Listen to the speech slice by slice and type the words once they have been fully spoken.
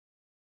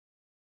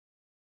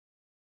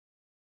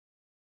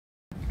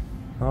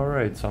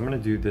Alright, so I'm going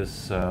to do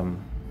this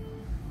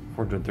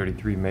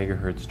 433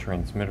 megahertz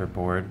transmitter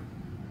board.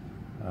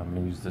 I'm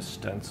going to use this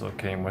stencil that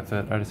came with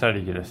it. I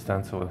decided to get a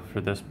stencil for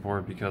this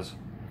board because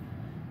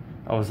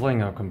I was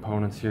laying out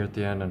components here at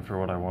the end, and for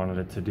what I wanted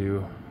it to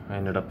do, I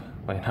ended up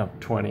laying out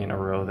 20 in a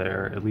row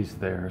there, at least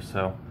there.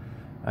 So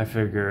I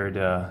figured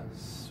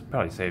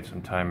probably save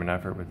some time and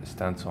effort with the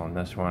stencil on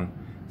this one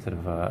instead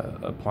of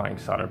applying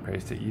solder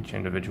paste to each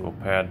individual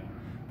pad.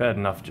 Bad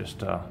enough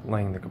just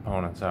laying the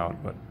components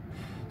out. But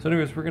so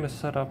anyways, we're gonna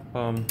set up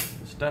the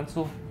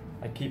stencil.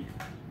 I keep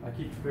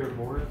spare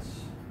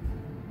boards.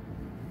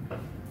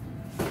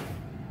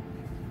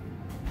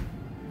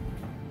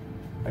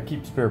 I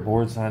keep spare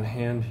boards on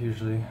hand,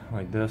 usually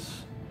like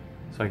this,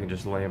 so I can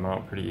just lay them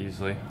out pretty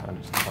easily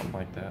on just something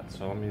like that.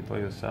 So let me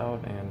lay this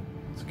out and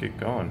let's get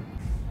going.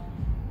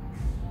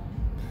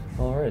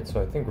 Alright,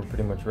 so I think we're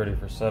pretty much ready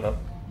for setup.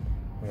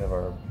 We have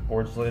our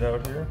boards laid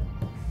out here.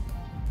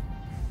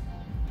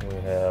 We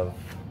have a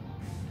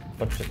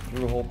bunch of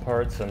through-hole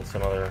parts and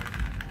some other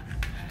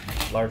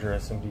larger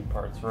SMD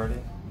parts ready.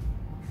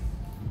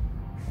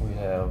 We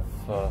have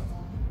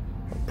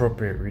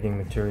appropriate reading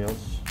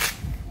materials.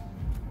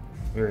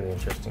 Very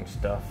interesting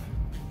stuff.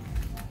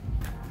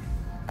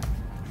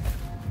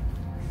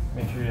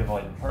 Make sure you have all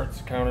your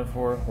parts accounted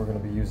for. We're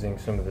going to be using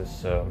some of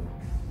this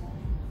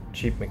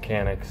cheap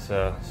mechanics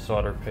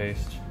solder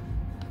paste.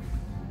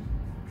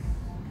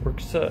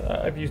 Works.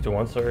 I've used it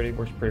once already.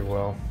 Works pretty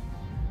well.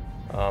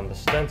 The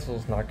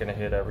stencil's not going to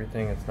hit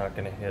everything. It's not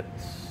going to hit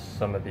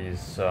some of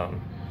these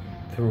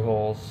through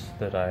holes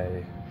that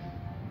I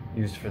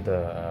used for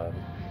the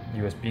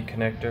USB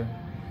connector.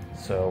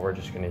 So we're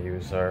just going to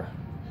use our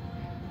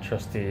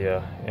trusty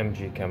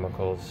MG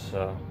Chemicals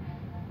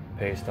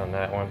paste on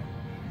that one.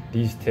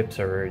 These tips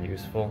are very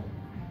useful,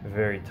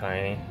 very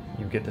tiny.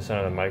 You get this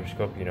under the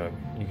microscope, you know,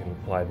 you can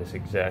apply this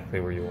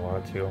exactly where you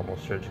want to,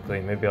 almost surgically.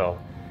 Maybe I'll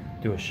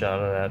do a shot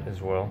of that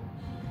as well.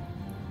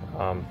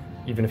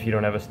 Even if you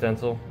don't have a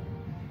stencil,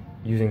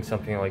 using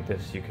something like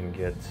this, you can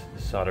get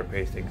the solder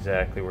paste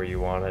exactly where you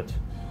want it,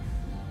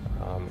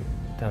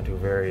 down to a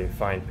very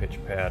fine pitch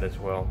pad as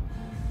well.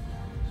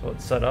 So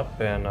let's set up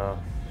and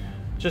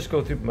just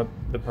go through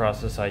the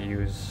process I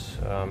use.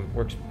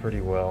 Works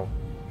pretty well.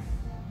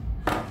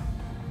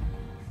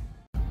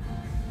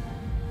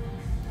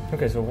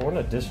 Okay, so one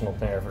additional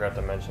thing I forgot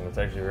to mention that's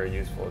actually very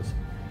useful is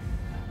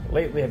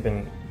lately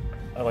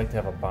I like to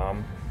have a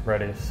bomb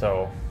ready,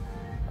 so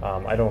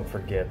I don't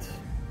forget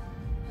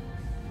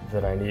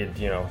that I need,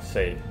 you know,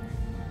 say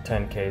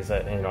 10Ks.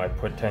 I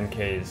put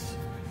 10Ks,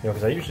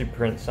 because I usually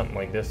print something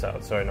like this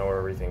out so I know where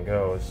everything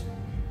goes.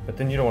 But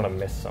then you don't want to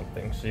miss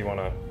something, so you want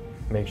to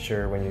make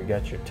sure when you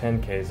get your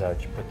 10Ks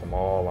out, you put them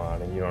all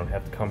on, and you don't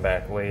have to come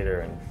back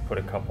later and put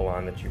a couple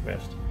on that you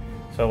missed.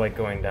 So I like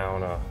going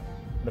down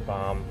the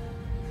bomb,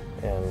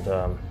 and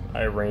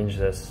I arrange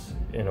this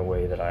in a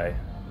way that I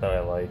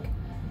like.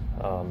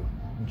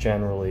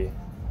 Generally,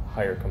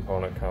 higher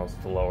component counts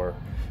the lower,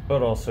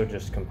 but also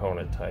just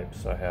component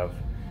types. So I have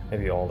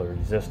maybe all the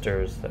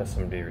resistors, the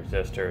SMD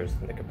resistors,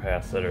 and the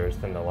capacitors,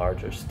 then the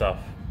larger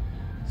stuff.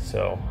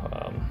 So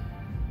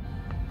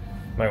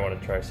might want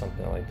to try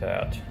something like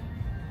that.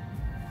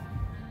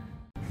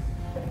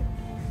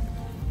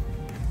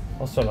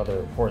 Also, another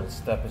important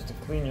step is to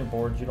clean your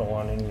board. You don't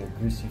want any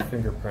greasy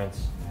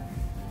fingerprints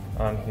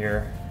on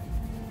here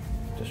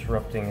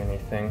disrupting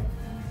anything.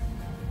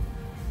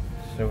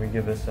 So we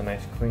give this a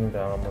nice clean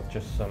down with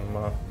just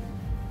some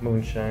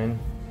moonshine.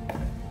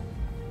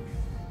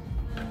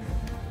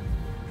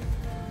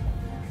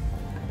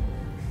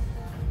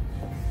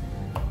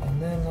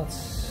 And then let's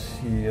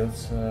see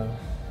if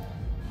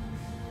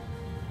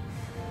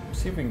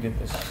we can get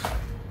this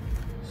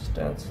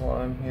stencil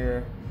on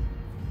here.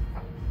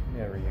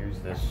 Yeah,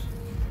 reuse this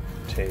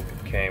tape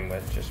it came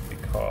with just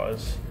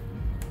because.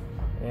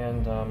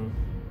 And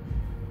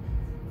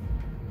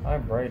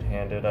I'm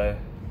right-handed. I'm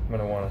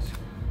gonna want to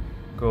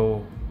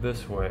go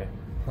this way.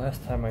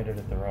 Last time I did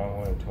it the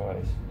wrong way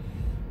twice,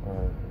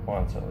 or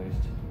once at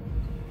least.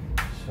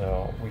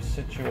 So we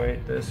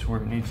situate this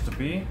where it needs to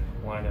be,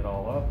 line it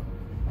all up.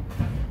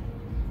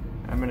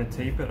 I'm gonna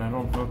tape it. I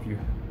don't know if you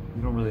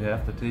don't really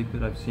have to tape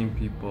it. I've seen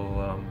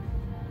people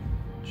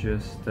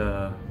just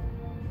look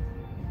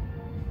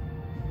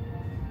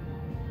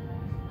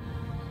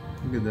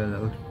at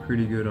that looks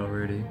pretty good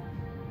already.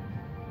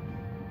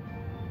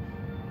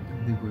 I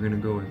think we're gonna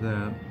go with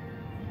that.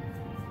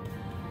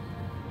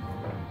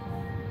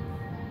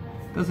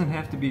 Doesn't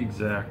have to be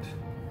exact.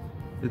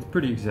 It's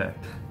pretty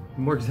exact.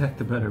 The more exact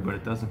the better, but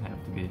it doesn't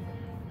have to be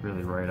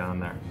really right on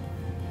there.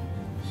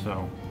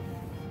 So,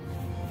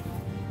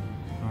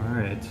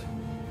 alright.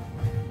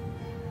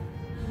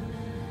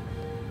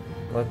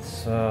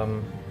 Let's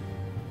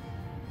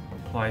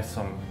apply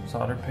some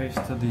solder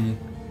paste to the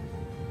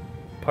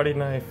putty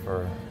knife,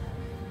 or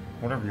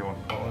whatever you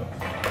want to call it.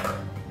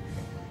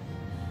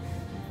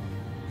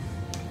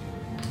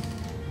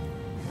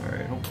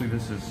 Alright, hopefully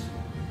this is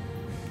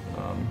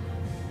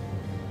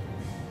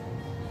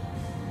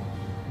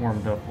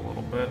warmed up a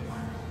little bit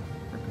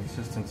for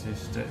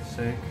consistency's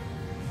sake.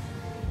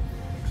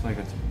 looks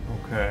like it's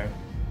okay.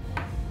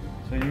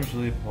 So I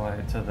usually apply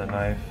it to the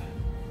knife.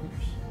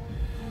 Oops.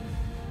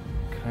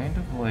 Kind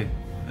of like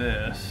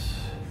this.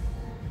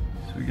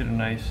 So we get a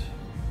nice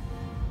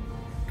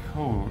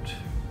coat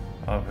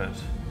of it.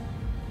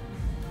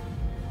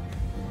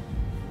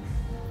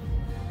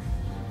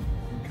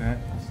 Okay,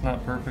 it's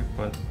not perfect,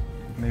 but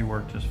it may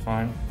work just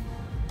fine.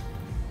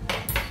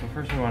 So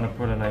first we want to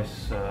put a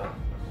nice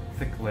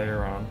thick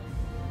layer on,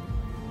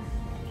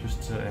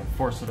 just to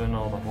enforce it in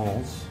all the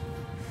holes.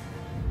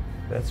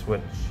 That's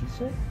what she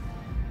said.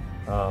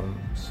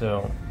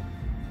 So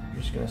I'm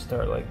just going to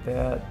start like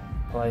that,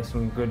 apply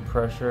some good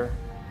pressure,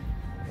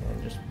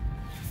 and just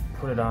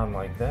put it on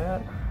like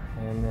that.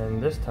 And then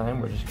this time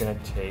we're just going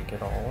to take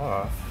it all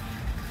off.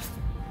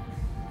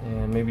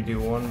 And maybe do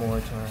one more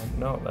time.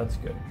 No, that's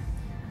good.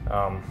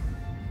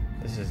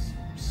 This is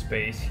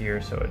space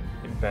here, so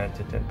it bent,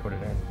 it didn't put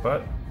it in,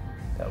 but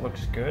that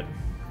looks good.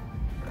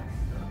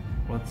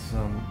 Let's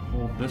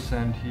hold this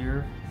end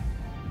here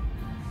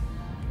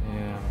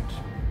and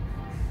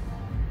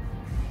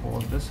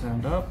hold this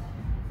end up,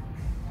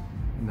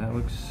 and that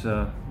looks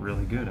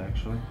really good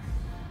actually.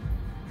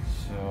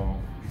 So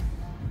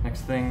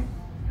next thing,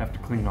 have to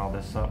clean all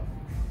this up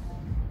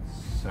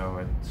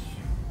so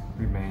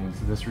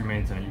this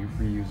remains in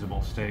a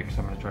reusable state, because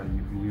I'm going to try to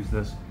reuse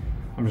this.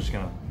 I'm just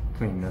going to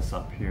clean this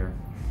up here.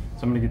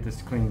 So I'm going to get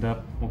this cleaned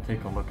up. We'll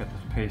take a look at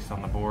this paste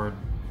on the board,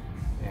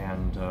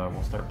 and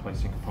we'll start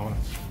placing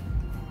components.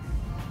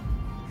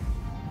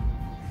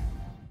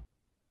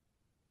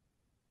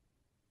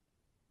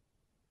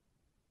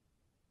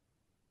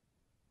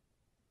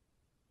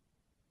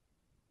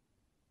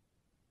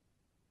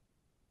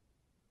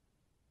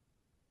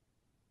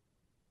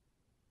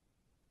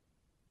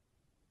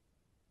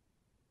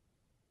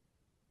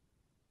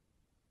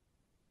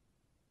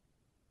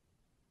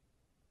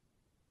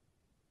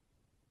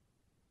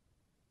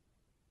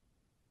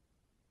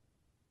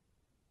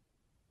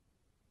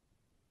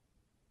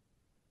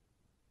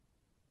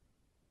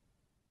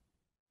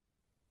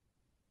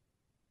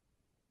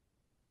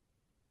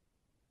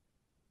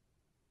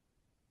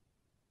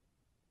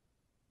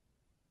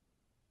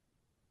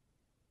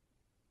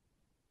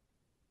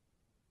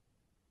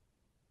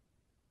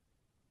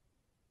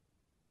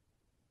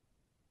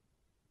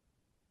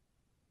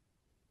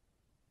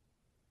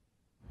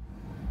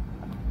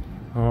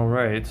 All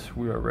right,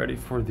 we are ready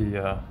for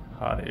the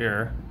hot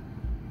air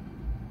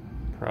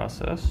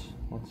process.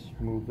 Let's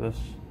move this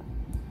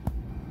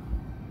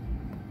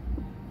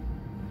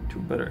to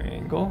a better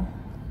angle.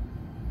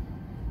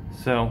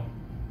 So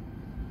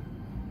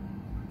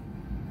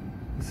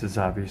this is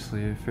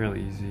obviously a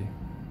fairly easy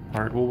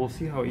part. Well, we'll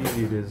see how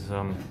easy it is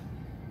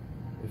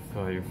if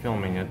you're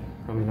filming it.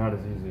 Probably not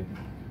as easy.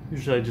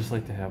 Usually I just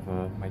like to have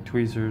my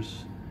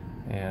tweezers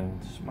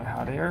and my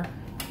hot air,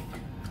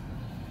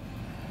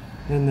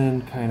 and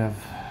then kind of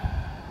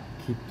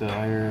keep the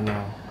iron,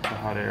 the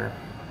hot air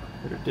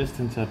at a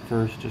distance at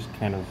first, just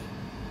kind of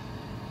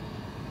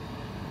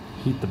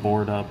heat the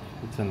board up.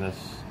 It's in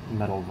this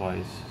metal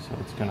vise, so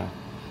it's gonna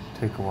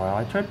take a while.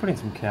 I tried putting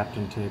some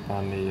Captain tape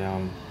on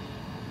the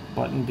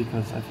button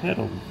because I've had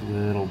a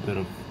little bit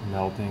of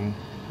melting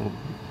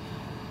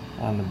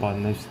on the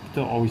button.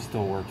 They always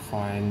still work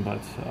fine,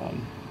 but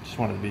just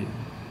wanted to be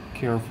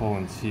careful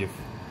and see if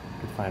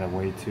I could find a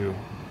way to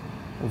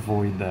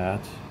avoid that.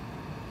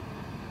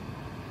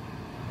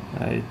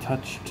 I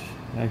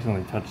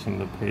accidentally touched some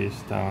of the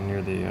paste down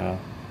near the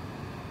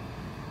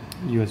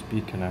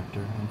USB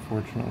connector,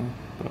 unfortunately,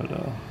 but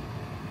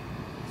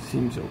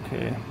seems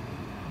okay.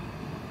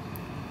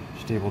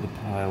 Just able to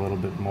apply a little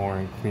bit more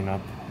and clean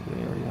up the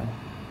area.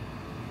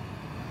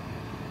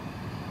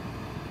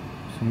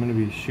 So I'm going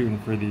to be shooting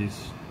for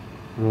these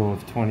row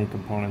of 20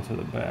 components at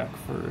the back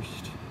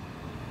first.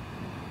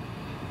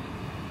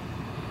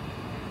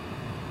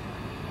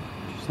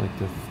 Just like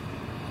to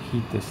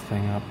heat this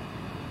thing up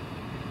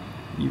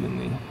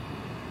evenly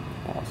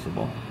if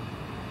possible.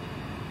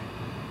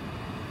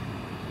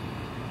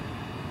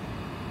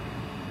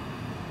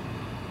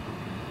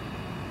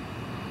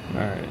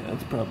 Alright,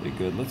 that's probably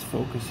good. Let's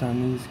focus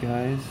on these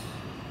guys.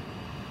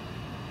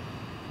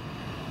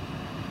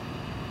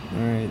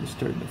 Alright, it's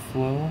starting to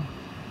flow.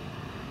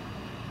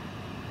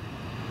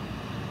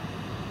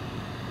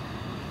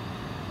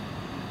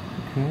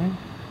 Okay.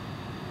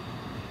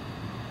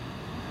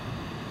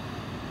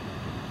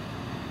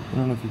 I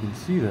don't know if you can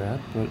see that,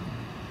 but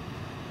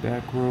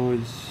back row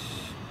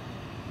is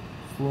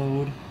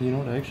flowed. You know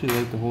what, I actually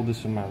like to hold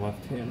this in my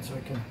left hand so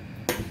I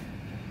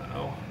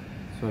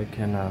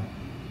can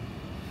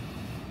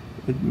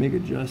make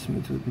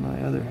adjustments with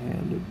my other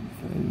hand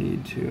if I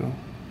need to.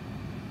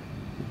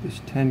 With this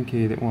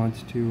 10K that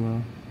wants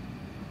to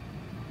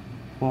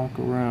walk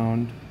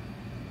around.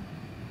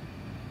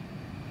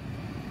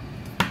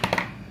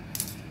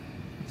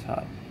 It's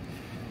hot.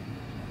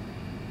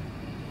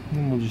 And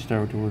then we'll just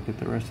start to work at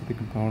the rest of the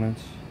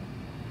components.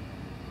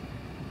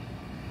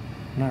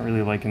 I'm not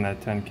really liking that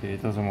 10K.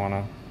 It doesn't want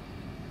to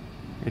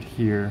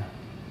adhere.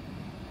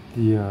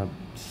 The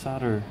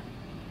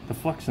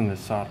flux in this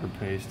solder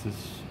paste is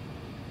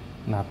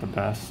not the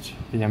best.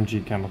 The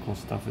MG Chemical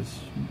stuff is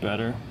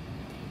better.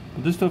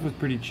 But this stuff is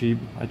pretty cheap.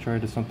 I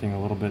tried something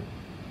a little bit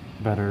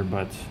better,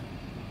 but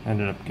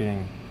ended up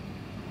getting,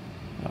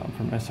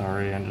 from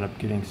SRA, ended up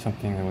getting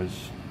something that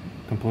was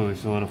completely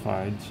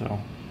solidified, so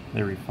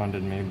they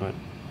refunded me, but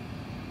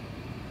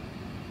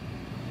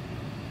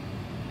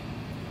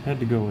had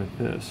to go with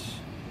this.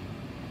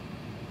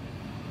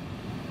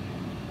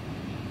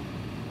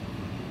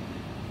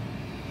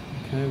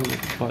 Okay, we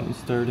got the button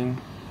starting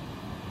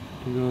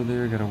to go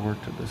there. Got to work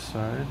to this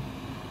side.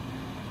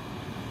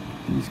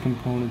 These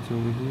components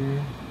over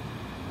here.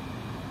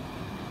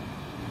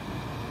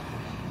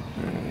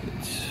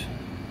 Alright.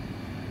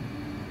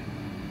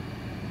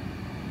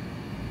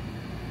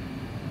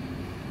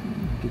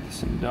 Get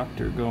this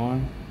inductor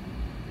going.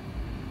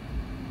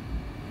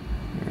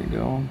 There we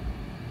go.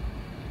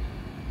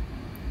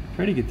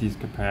 Try to get these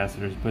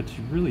capacitors, but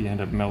you really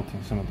end up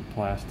melting some of the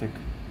plastic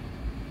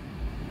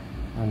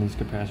on these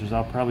capacitors.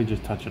 I'll probably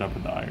just touch it up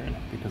with the iron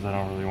because I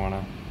don't really want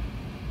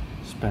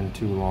to spend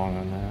too long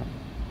on that.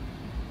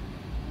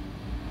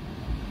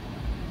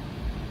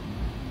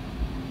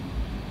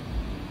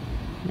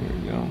 There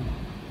we go.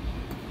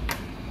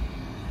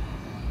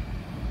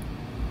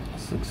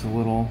 This looks a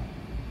little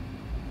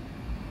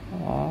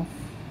off.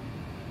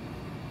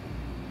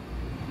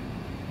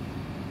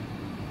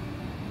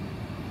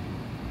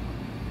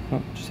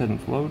 Oh, just hadn't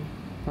flowed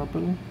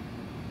properly.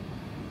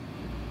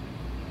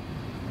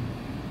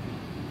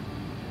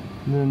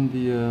 And then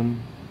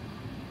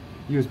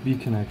the USB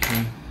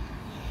connection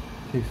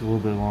takes a little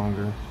bit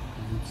longer.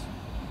 It's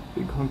a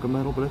big hunk of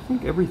metal, but I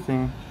think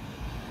everything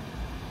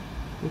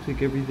looks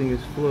like everything is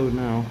flowed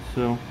now,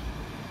 so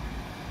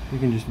we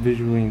can just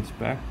visually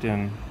inspect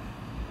and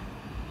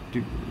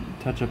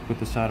touch up with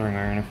the soldering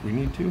iron if we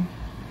need to.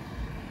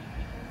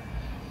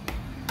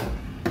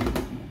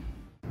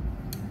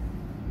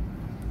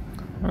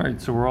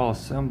 Alright, so we're all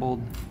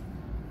assembled.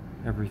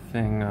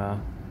 Everything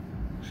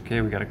okay.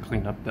 We got to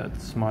clean up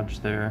that smudge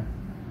there.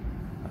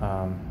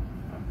 A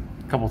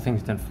couple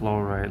things didn't flow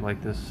right,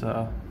 like this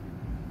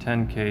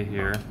 10K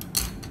here,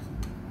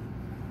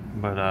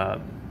 but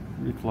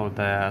reflowed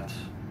that.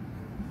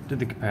 Did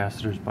the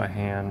capacitors by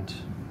hand.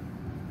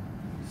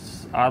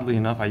 Oddly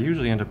enough, I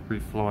usually end up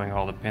reflowing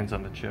all the pins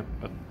on the chip,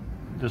 but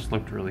this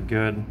looked really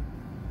good.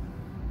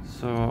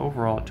 So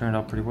overall it turned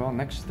out pretty well.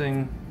 Next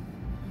thing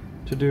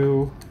to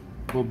do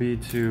will be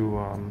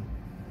to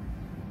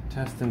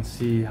test and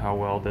see how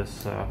well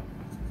this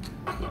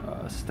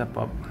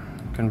step-up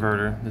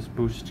converter, this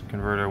boost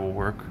converter, will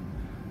work.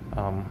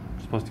 I'm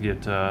supposed to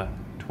get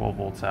 12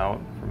 volts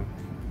out from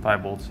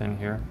 5 volts in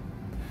here,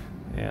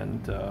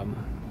 and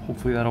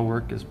hopefully that'll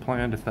work as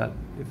planned. If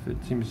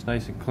it seems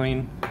nice and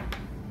clean,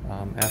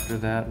 after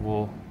that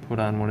we'll put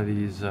on one of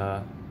these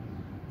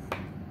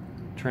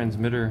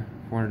transmitter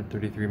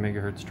 433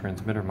 megahertz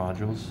transmitter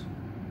modules.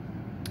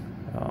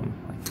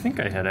 I think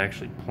I had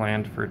actually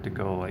planned for it to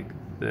go like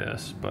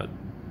this, but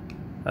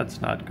that's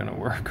not going to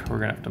work. We're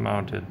going to have to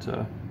mount it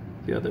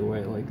the other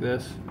way like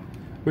this,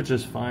 which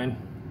is fine.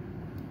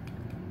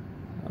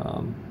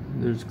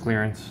 There's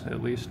clearance,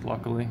 at least,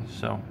 luckily.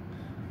 So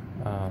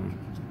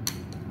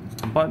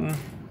the button,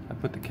 I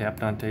put the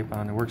Kapton tape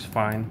on. It works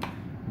fine,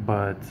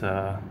 but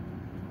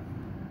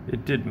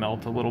it did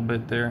melt a little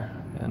bit there,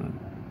 and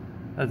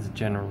that's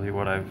generally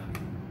what I've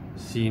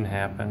seen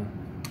happen.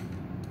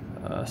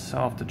 So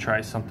I'll have to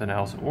try something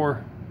else,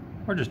 or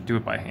just do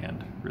it by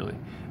hand, really.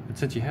 But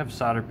since you have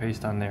solder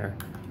paste on there,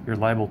 you're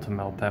liable to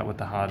melt that with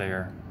the hot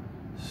air.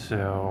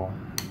 So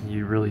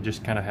you really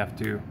just kind of have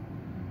to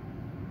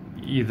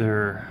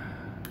either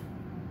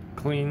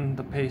clean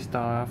the paste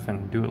off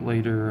and do it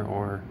later,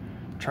 or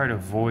try to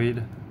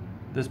avoid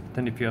this. But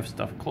then if you have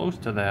stuff close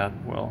to that,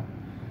 well,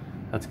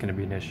 that's going to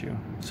be an issue.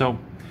 So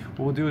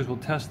what we'll do is we'll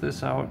test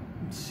this out,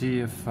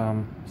 see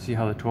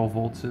how the 12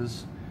 volts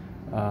is.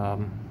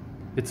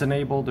 It's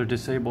enabled or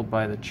disabled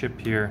by the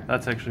chip here.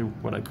 That's actually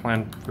what I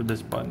planned for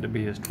this button to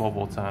be, is 12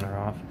 volts on or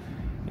off.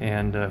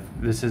 And if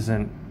this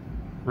isn't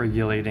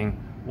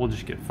regulating, we'll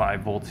just get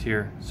 5 volts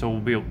here. So we'll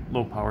be a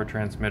low power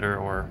transmitter,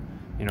 or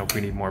if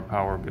we need more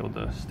power, we'll be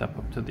able to step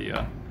up to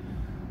the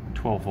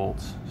 12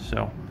 volts.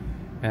 So,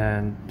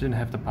 and didn't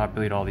have to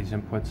populate all these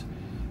inputs.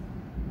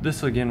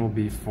 This again will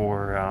be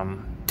for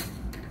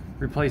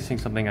replacing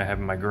something I have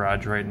in my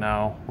garage right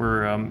now,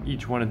 where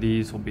each one of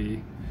these will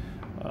be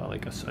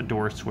like a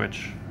door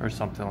switch or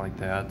something like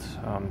that,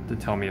 to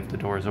tell me if the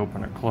door is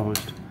open or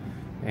closed,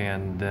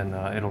 and then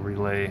it'll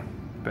relay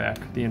back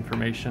the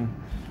information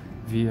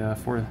via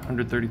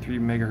 433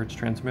 megahertz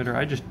transmitter.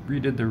 I just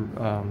redid the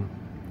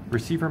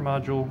receiver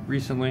module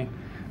recently.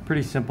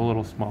 Pretty simple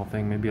little small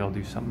thing. Maybe I'll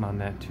do something on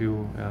that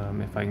too,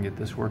 if I can get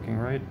this working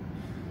right.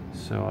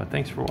 So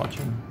thanks for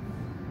watching.